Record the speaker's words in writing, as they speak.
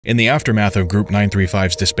In the aftermath of Group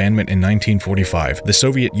 935's disbandment in 1945, the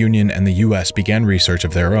Soviet Union and the US began research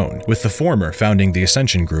of their own, with the former founding the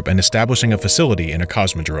Ascension group and establishing a facility in a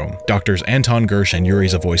cosmodrome. Doctors Anton Gersh and Yuri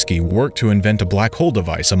Zavoysky worked to invent a black hole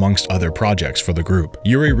device amongst other projects for the group.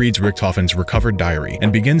 Yuri reads Richthofen's recovered diary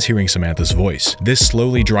and begins hearing Samantha's voice. This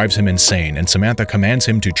slowly drives him insane, and Samantha commands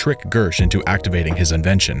him to trick Gersh into activating his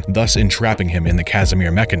invention, thus entrapping him in the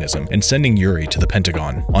Casimir mechanism and sending Yuri to the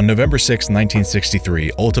Pentagon. On November 6, 1963,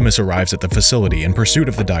 Ultimus arrives at the facility in pursuit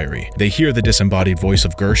of the diary. They hear the disembodied voice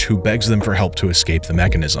of Gersh, who begs them for help to escape the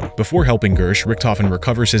mechanism. Before helping Gersh, Richthofen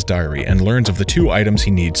recovers his diary and learns of the two items he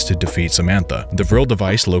needs to defeat Samantha: the Vril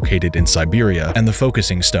device located in Siberia and the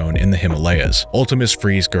focusing stone in the Himalayas. Ultimus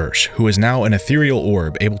frees Gersh, who is now an ethereal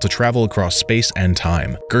orb able to travel across space and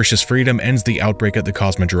time. Gersh's freedom ends the outbreak at the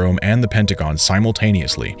Cosmodrome and the Pentagon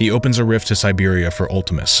simultaneously. He opens a rift to Siberia for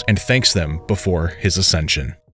Ultimus and thanks them before his ascension.